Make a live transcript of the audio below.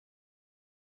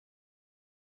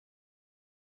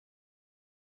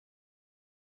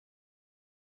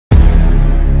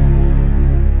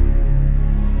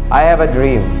I have a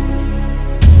dream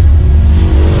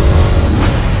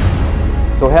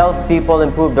to help people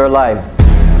improve their lives.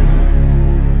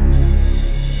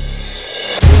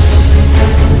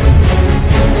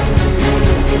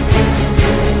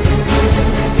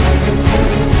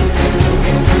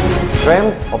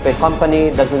 Dreamt of a company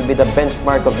that will be the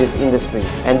benchmark of this industry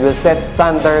and will set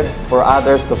standards for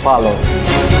others to follow.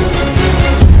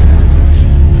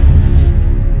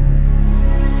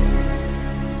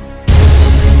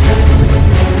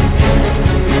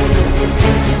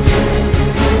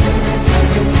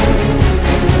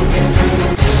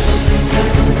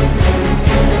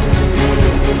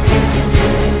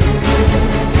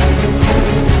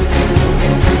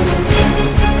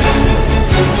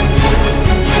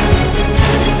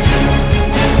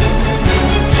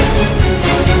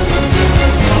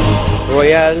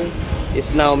 Royal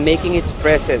is now making its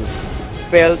presence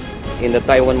felt in the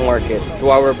Taiwan market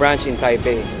through our branch in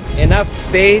Taipei. Enough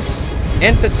space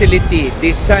and facility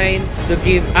designed to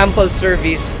give ample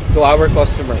service to our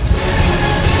customers.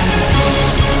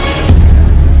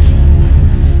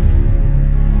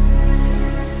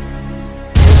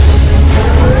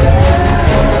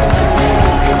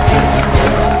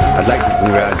 I'd like to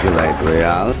congratulate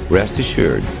Royal. Rest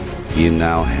assured, you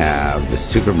now have the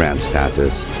super brand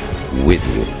status with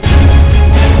you.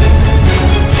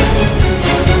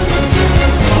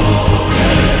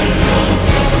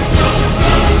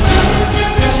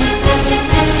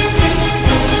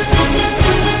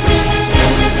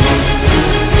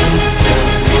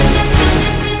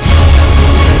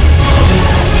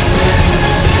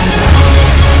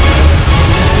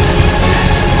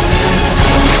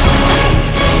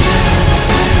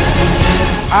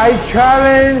 I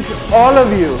challenge all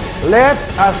of you, let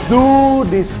us do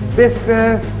this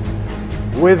business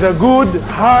with a good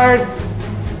heart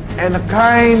and a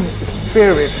kind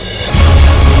spirit.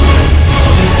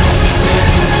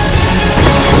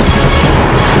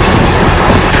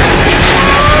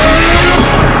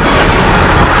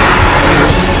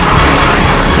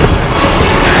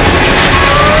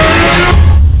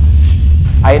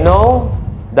 I know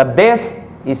the best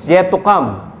is yet to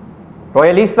come.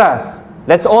 Royalistas,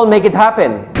 let's all make it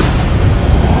happen.